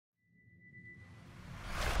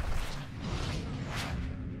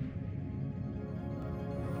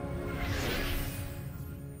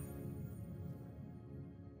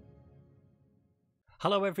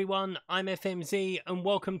Hello everyone, I'm FMZ and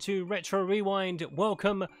welcome to Retro Rewind.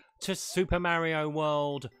 Welcome to Super Mario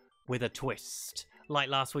World with a twist. Like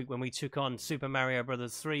last week when we took on Super Mario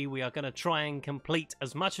Bros. 3, we are going to try and complete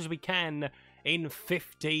as much as we can in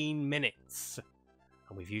 15 minutes.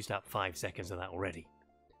 And we've used up 5 seconds of that already.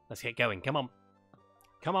 Let's get going, come on.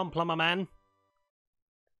 Come on, Plumber Man.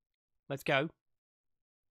 Let's go.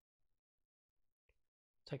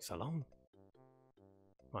 Takes so long.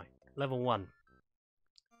 Right, level 1.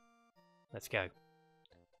 Let's go.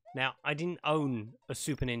 Now, I didn't own a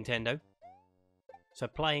Super Nintendo, so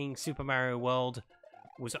playing Super Mario World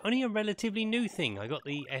was only a relatively new thing. I got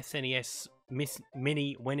the SNES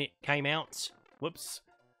Mini when it came out. Whoops.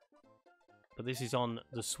 But this is on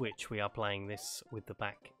the Switch. We are playing this with the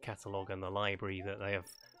back catalogue and the library that they have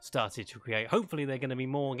started to create. Hopefully there are going to be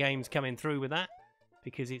more games coming through with that,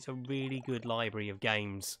 because it's a really good library of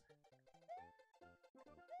games.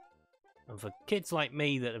 And for kids like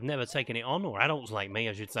me that have never taken it on, or adults like me,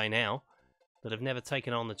 I should say now, that have never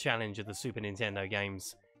taken on the challenge of the Super Nintendo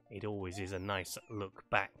games, it always is a nice look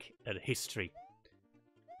back at history.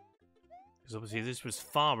 Because obviously this was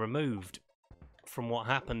far removed from what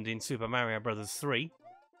happened in Super Mario Bros. 3.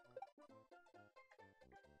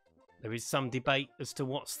 There is some debate as to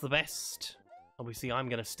what's the best. Obviously I'm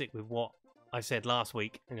going to stick with what I said last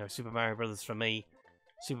week. You know, Super Mario Bros. For me,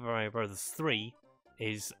 Super Mario Bros. 3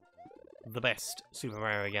 is the best Super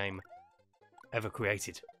Mario game ever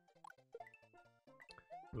created.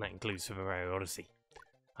 And that includes Super Mario Odyssey.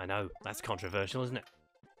 I know, that's controversial, isn't it?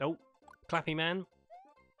 Oh, Clappy Man.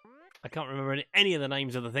 I can't remember any of the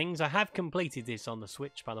names of the things. I have completed this on the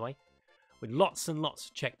Switch, by the way, with lots and lots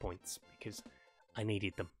of checkpoints, because I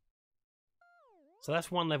needed them. So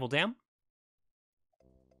that's one level down.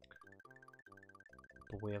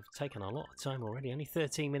 But we have taken a lot of time already, only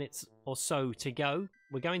 13 minutes or so to go.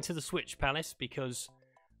 We're going to the Switch Palace because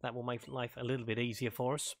that will make life a little bit easier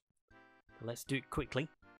for us. Let's do it quickly.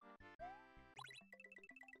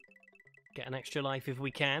 Get an extra life if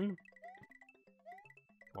we can.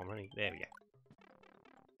 Come on, really? There we go.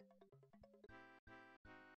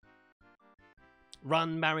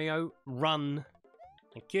 Run, Mario, run.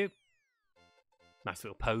 Thank you. Nice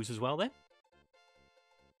little pose as well there.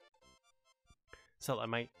 So that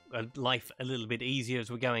make life a little bit easier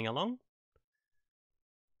as we're going along.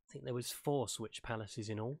 I think there was 4 Switch Palaces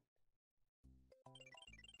in all.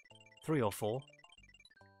 3 or 4.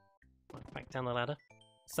 Right, back down the ladder.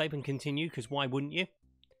 Save and continue, because why wouldn't you?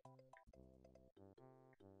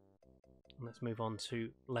 And let's move on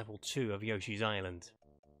to level 2 of Yoshi's Island.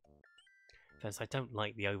 First, I don't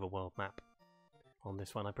like the overworld map on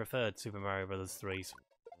this one. I preferred Super Mario Bros. 3's.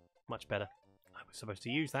 Much better. I was supposed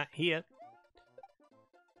to use that here.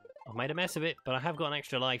 I've made a mess of it, but I have got an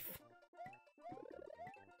extra life.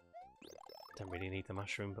 Don't really need the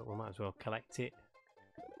mushroom, but we might as well collect it.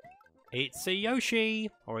 It's a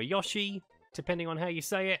Yoshi, or a Yoshi, depending on how you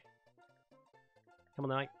say it. Come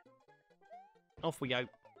on, mate. Off we go.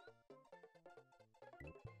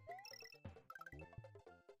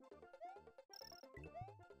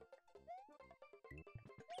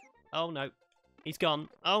 Oh no, he's gone.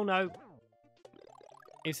 Oh no,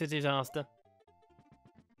 it's a disaster.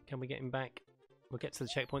 Can we get him back? We'll get to the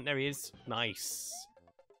checkpoint. There he is. Nice.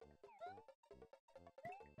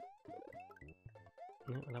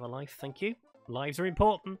 Another life, thank you. Lives are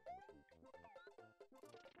important.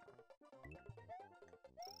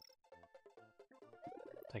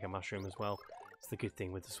 Take a mushroom as well. It's the good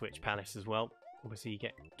thing with the Switch Palace as well. Obviously you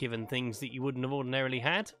get given things that you wouldn't have ordinarily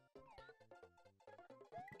had.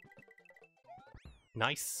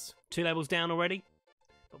 Nice. 2 levels down already.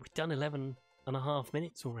 But we've done 11.5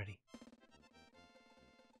 minutes already.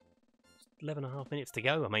 11.5 minutes to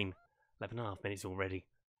go. I mean, 11.5 minutes already.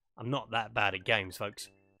 I'm not that bad at games, folks.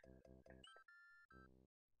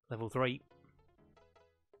 Level 3.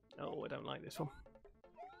 Oh, I don't like this one.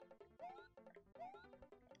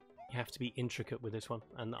 You have to be intricate with this one,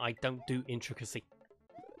 and I don't do intricacy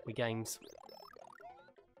with games.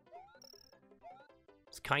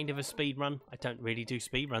 It's kind of a speed run. I don't really do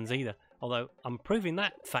speed runs either, although I'm proving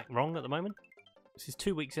that fact wrong at the moment. This is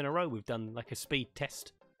 2 weeks in a row we've done like a speed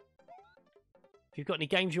test. If you've got any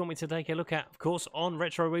games you want me to take a look at, of course, on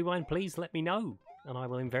Retro Rewind, please let me know, and I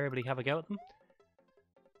will invariably have a go at them.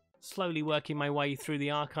 Slowly working my way through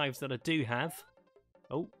the archives that I do have.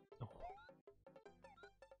 Oh.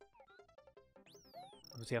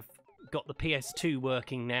 Obviously, I've got the PS2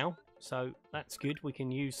 working now, so that's good. We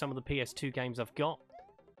can use some of the PS2 games I've got.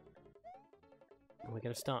 And we're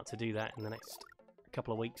going to start to do that in the next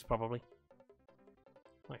couple of weeks, probably.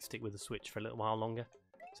 Might stick with the Switch for a little while longer.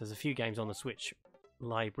 So there's a few games on the Switch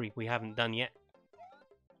library we haven't done yet.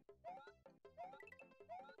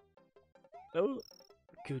 Oh,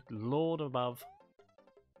 good lord above.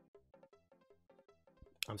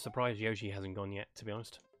 I'm surprised Yoshi hasn't gone yet, to be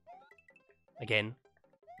honest. Again.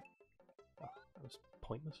 Oh, that was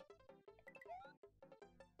pointless.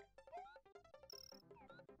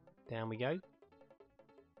 Down we go.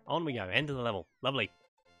 On we go. End of the level. Lovely.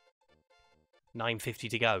 9:50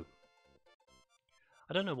 to go.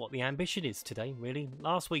 I don't know what the ambition is today, really.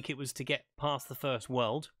 Last week it was to get past the first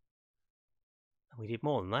world. And we did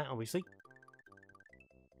more than that, obviously.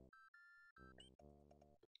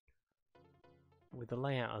 With the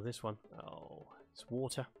layout of this one. Oh, it's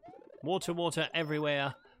water. Water, water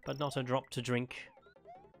everywhere, but not a drop to drink.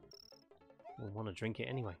 We'll want to drink it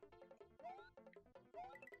anyway.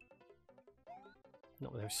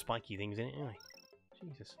 Not with those spiky things in it, anyway.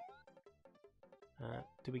 Jesus.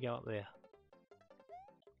 Do we go up there?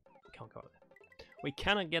 We can't go up there. We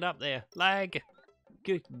cannot get up there. Lag!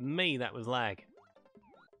 Good me, that was lag.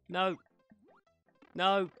 No.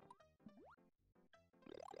 No.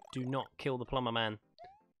 Do not kill the plumber man.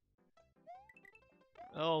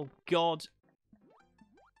 Oh, God.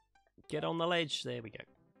 Get on the ledge. There we go.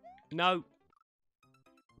 No.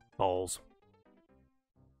 Balls.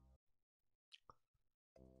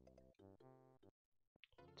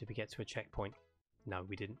 Did we get to a checkpoint? No,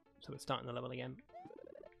 we didn't. So we're starting the level again.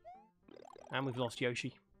 And we've lost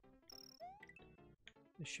Yoshi.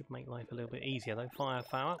 This should make life a little bit easier though. Fire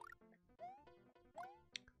power.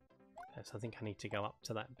 Yes, I think I need to go up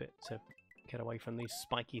to that bit to get away from these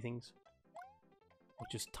spiky things. Or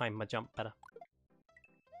just time my jump better.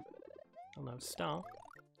 Oh no, star.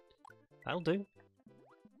 That'll do.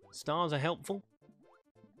 Stars are helpful.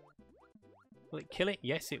 Will it kill it?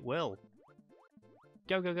 Yes, it will.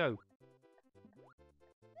 Go, go, go.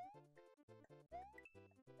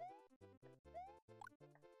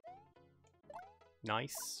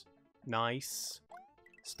 Nice. Nice.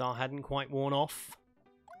 Star hadn't quite worn off.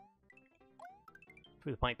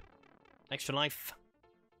 Through the pipe. Extra life.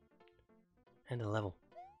 End of the level.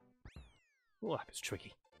 Oh, that was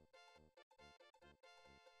tricky.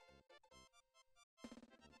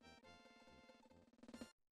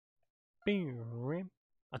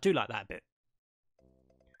 I do like that bit.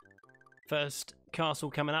 First castle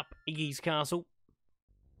coming up. Iggy's castle.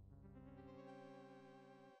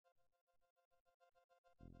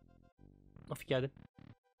 Off you go then.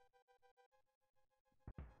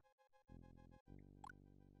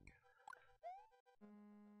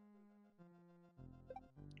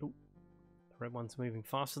 Ooh, the red one's moving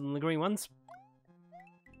faster than the green ones.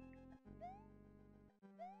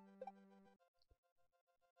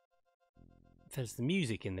 There's the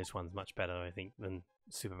music in this one's much better, I think, than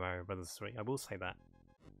Super Mario Bros. 3. I will say that.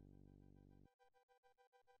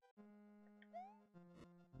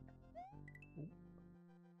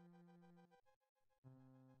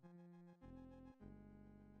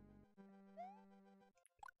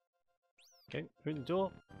 Okay, through the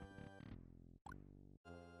door.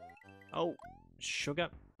 Oh, sugar.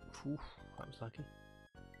 Oof, that was lucky.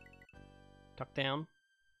 Duck down.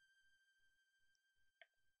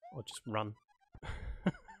 Or just run.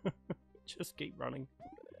 Just keep running.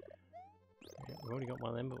 Okay, we've already got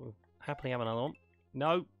one of them, but we'll happily have another one.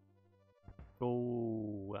 No!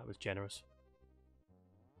 Oh, that was generous.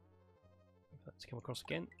 Let's come across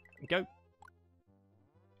again. Go!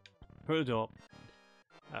 Through the door.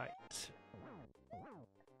 Alright.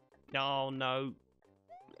 Oh no!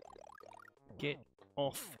 Get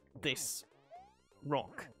off this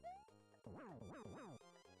rock.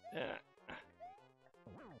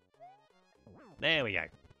 There we go.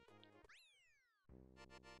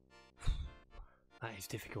 That is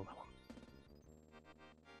difficult, that one.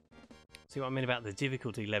 See what I mean about the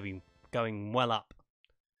difficulty level going well up.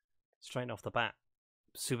 Straight off the bat.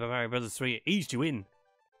 Super Mario Bros. 3 eased you in.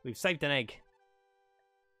 We've saved an egg.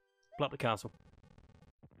 Blow up the castle.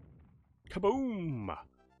 Kaboom!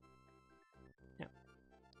 Yep.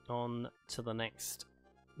 On to the next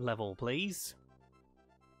level, please.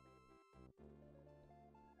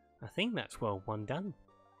 I think that's world 1 done.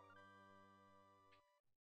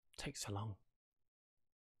 Takes so long.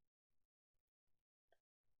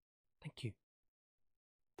 Thank you.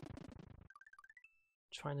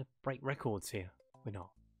 Trying to break records here. We're not.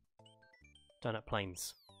 Donut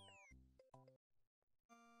planes.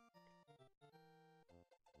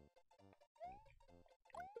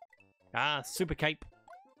 Ah, super cape.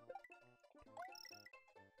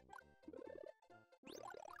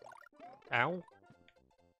 Ow.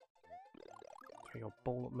 Throw your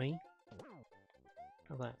ball at me.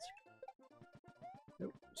 How's that?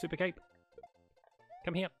 Oh, super cape.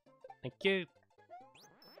 Come here. Thank you.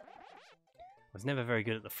 I was never very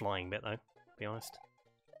good at the flying bit though, to be honest.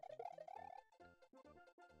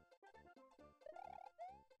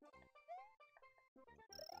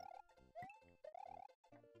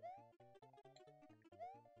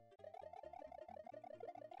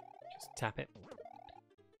 Just tap it.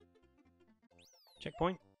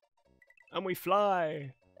 Checkpoint. And we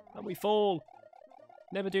fly! And we fall!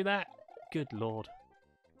 Never do that! Good lord.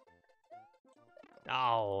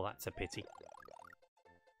 Oh, that's a pity.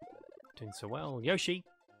 Doing so well. Yoshi!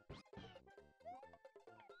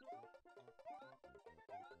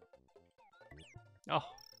 Oh,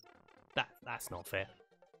 that's not fair.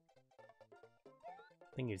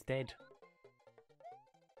 Thing is dead.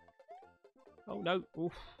 Oh no!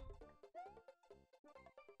 Oof.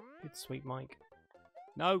 Good sweet Mike.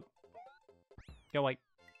 No! Go away.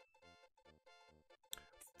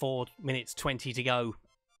 4 minutes 20 to go.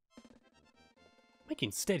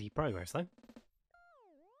 Making steady progress though.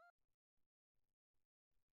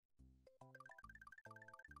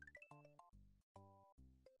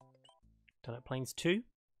 Donut Plains 2.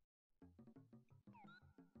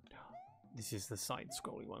 This is the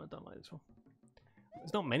side-scrolling one. I don't like this one.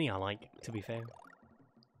 There's not many I like, to be fair.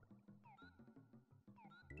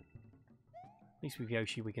 At least with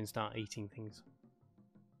Yoshi we can start eating things.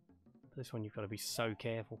 But this one you've got to be so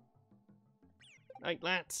careful. Hey,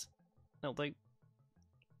 lads! That'll do.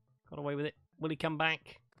 Got away with it. Will he come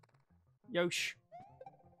back? Yosh!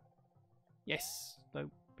 Yes! No,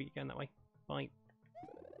 be going that way. Bye.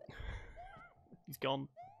 He's gone.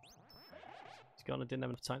 He's gone. I didn't have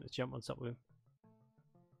enough time to jump on top of him.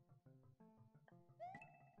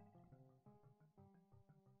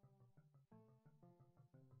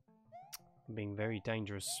 I'm being very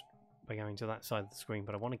dangerous by going to that side of the screen,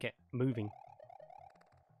 but I want to get moving.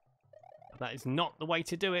 But that is not the way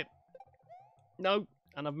to do it. No,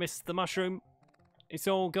 and I've missed the mushroom. It's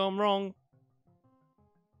all gone wrong.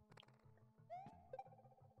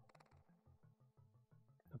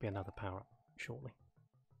 There'll be another power-up shortly.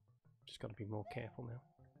 Just got to be more careful now.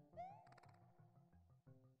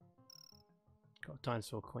 Got a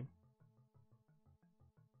dinosaur coin.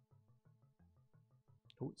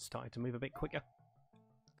 Oh, it started to move a bit quicker.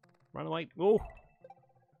 Run away. Oh!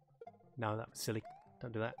 No, that was silly.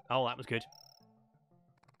 Don't do that. Oh, that was good.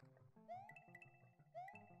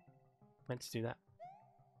 Meant to do that.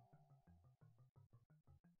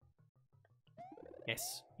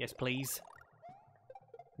 Yes. Yes, please.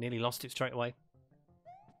 Nearly lost it straight away.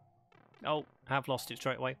 Oh, have lost it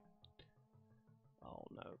straight away. Oh,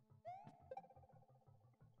 no.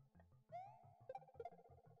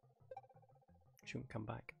 Shouldn't come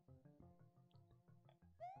back.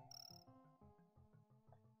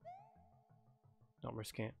 Not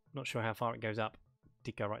risking it. Not sure how far it goes up.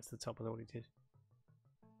 Did go right to the top with all it did.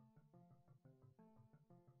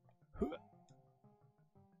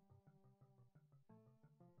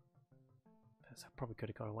 I probably could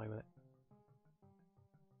have got away with it.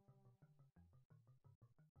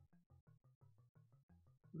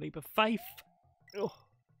 Leap of faith. Oh.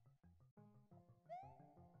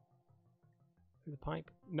 Through the pipe.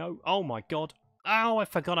 No. Oh my god. Oh, I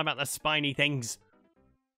forgot about the spiny things.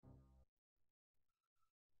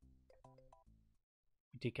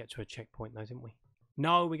 We did get to a checkpoint though, didn't we?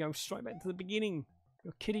 No, we're going straight back to the beginning.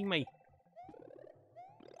 You're kidding me.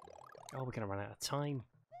 Oh, we're going to run out of time.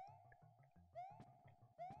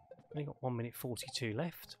 Only got 1 minute 42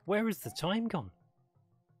 left. Where has the time gone?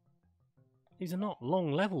 These are not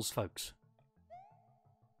long levels, folks.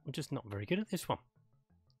 I'm just not very good at this one.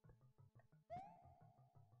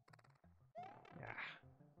 Yeah.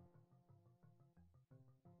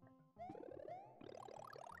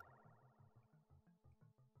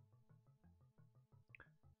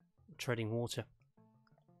 Treading water.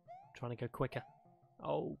 Trying to go quicker.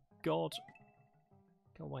 Oh, God.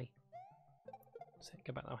 Go away.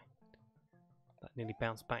 Go back that way. That nearly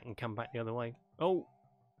bounced back and come back the other way. Oh,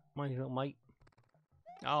 my little mate.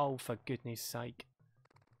 Oh, for goodness sake.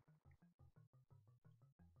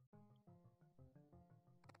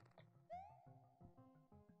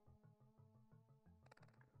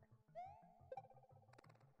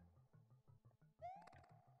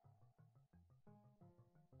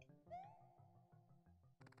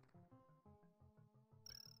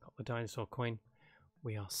 Got the dinosaur coin.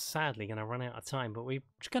 We are sadly going to run out of time, but we're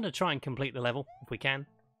going to try and complete the level if we can.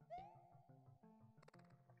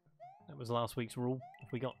 That was last week's rule.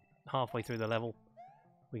 If we got halfway through the level,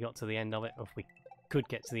 we got to the end of it. Or if we could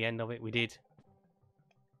get to the end of it, we did.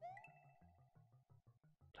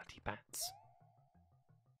 Bloody bats.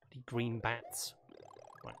 Bloody green bats.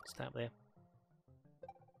 Right, stay up there.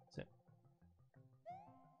 That's it.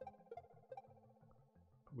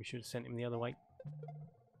 Probably should have sent him the other way.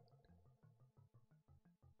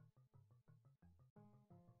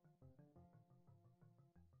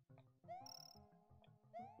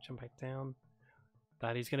 Jump back down.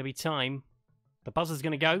 That is going to be time. The buzzer's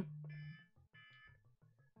going to go.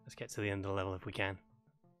 Let's get to the end of the level if we can.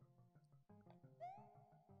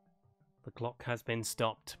 The clock has been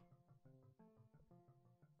stopped.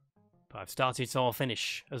 But I've started, so I'll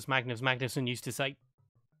finish, as Magnus Magnusson used to say.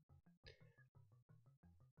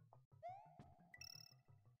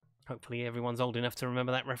 Hopefully everyone's old enough to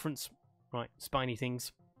remember that reference. Right, spiny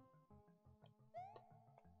things.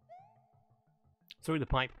 Through the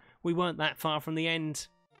pipe. We weren't that far from the end.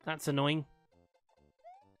 That's annoying.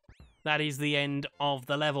 That is the end of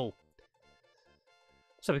the level.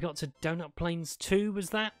 So we got to Donut Plains 2, was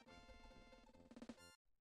that?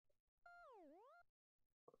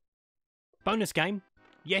 Bonus game?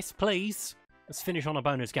 Yes, please. Let's finish on a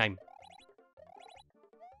bonus game.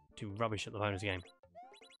 Too rubbish at the bonus game.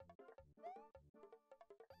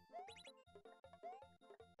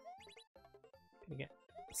 Gonna get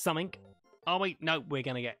something. Oh wait, no, we're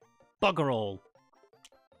gonna get bugger all.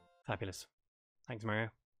 Fabulous. Thanks, Mario.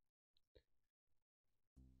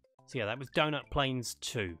 So yeah, that was Donut Plains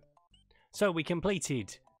 2. So we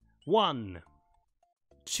completed 1,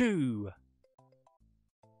 2,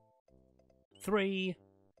 3,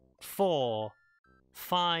 4,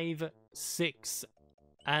 5, 6,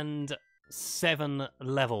 and 7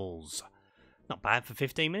 levels. Not bad for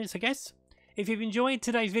 15 minutes, I guess. If you've enjoyed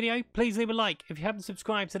today's video, please leave a like. If you haven't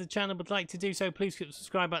subscribed to the channel but would like to do so, please click the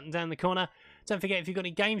subscribe button down in the corner. Don't forget, if you've got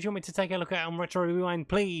any games you want me to take a look at on Retro Rewind,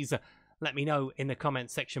 please let me know in the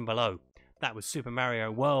comments section below. That was Super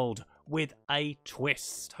Mario World with a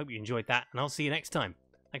twist. Hope you enjoyed that, and I'll see you next time.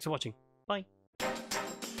 Thanks for watching. Bye.